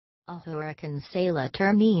A huracán se la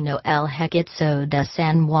terminó el ejército de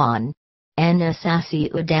San Juan. En esa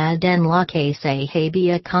ciudad en la que se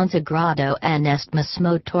había consagrado en este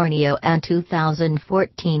mismo torneo en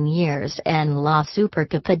 2014 years en la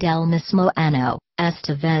Supercopa del mismo año,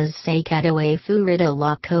 esta vez se quedó fuera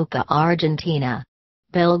la Copa Argentina.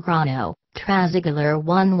 Belgrano, tras ganar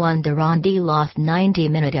 1-1 durante los 90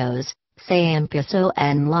 minutos, se empezó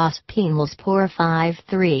en los penales por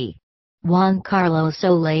 5-3. Juan Carlos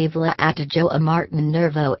Olave atajó a Martin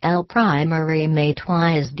Nervo el primer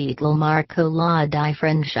remate de el marco la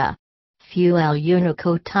diferencia. Fue el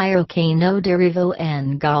único tiro que no derivó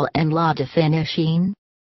en gol en la definición.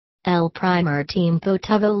 El primer tiempo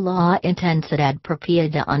tuvo la intensidad propia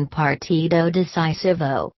de un partido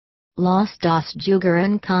decisivo. Los dos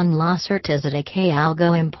jugaron con la certeza de que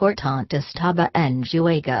algo importante estaba en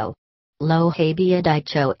juego. Lo había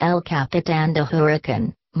dicho el capitán de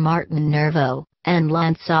Huracán, Martin Nervo, en la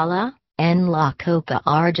antesala, en la Copa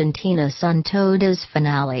Argentina son todas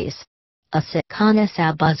finales. Así con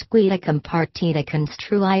esa búsqueda compartida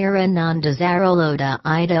construyeron un desarrollo de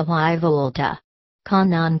ida y vuelta.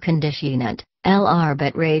 Con un condicionante, el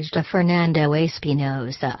arbitraje de Fernando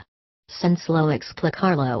Espinosa. Sin lo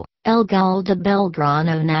explicarlo, el gol de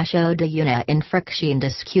Belgrano nació de una infracción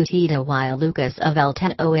discutida y Lucas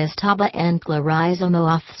Aveltano estaba en clarísimo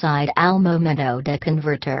offside al momento de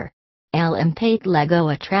convertir. El empate llegó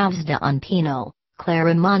a través de un penal,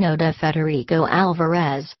 clarimano de Federico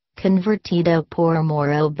Alvarez, convertido por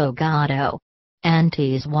Mauro Bogado.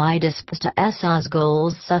 Antes y después de esos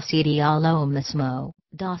goles sucedió lo mismo,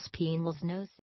 dos penales no